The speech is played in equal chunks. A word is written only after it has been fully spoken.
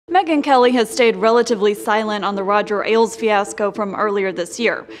Megyn Kelly has stayed relatively silent on the Roger Ailes fiasco from earlier this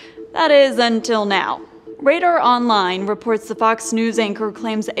year. That is, until now. Radar Online reports the Fox News anchor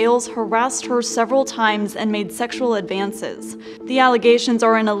claims Ailes harassed her several times and made sexual advances. The allegations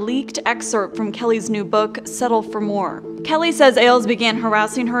are in a leaked excerpt from Kelly's new book, Settle for More. Kelly says Ailes began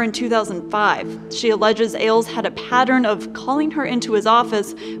harassing her in 2005. She alleges Ailes had a pattern of calling her into his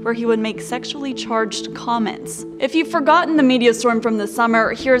office where he would make sexually charged comments. If you've forgotten the media storm from the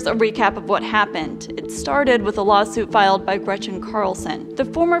summer, here's a recap of what happened. It started with a lawsuit filed by Gretchen Carlson. The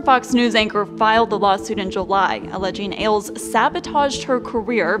former Fox News anchor filed the lawsuit in July, alleging Ailes sabotaged her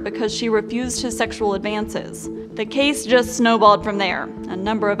career because she refused his sexual advances. The case just snowballed from there. A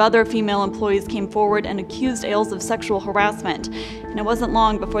number of other female employees came forward and accused Ailes of sexual harassment, and it wasn't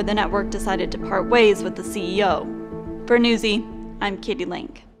long before the network decided to part ways with the CEO. For Newsy, I'm Katie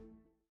Link.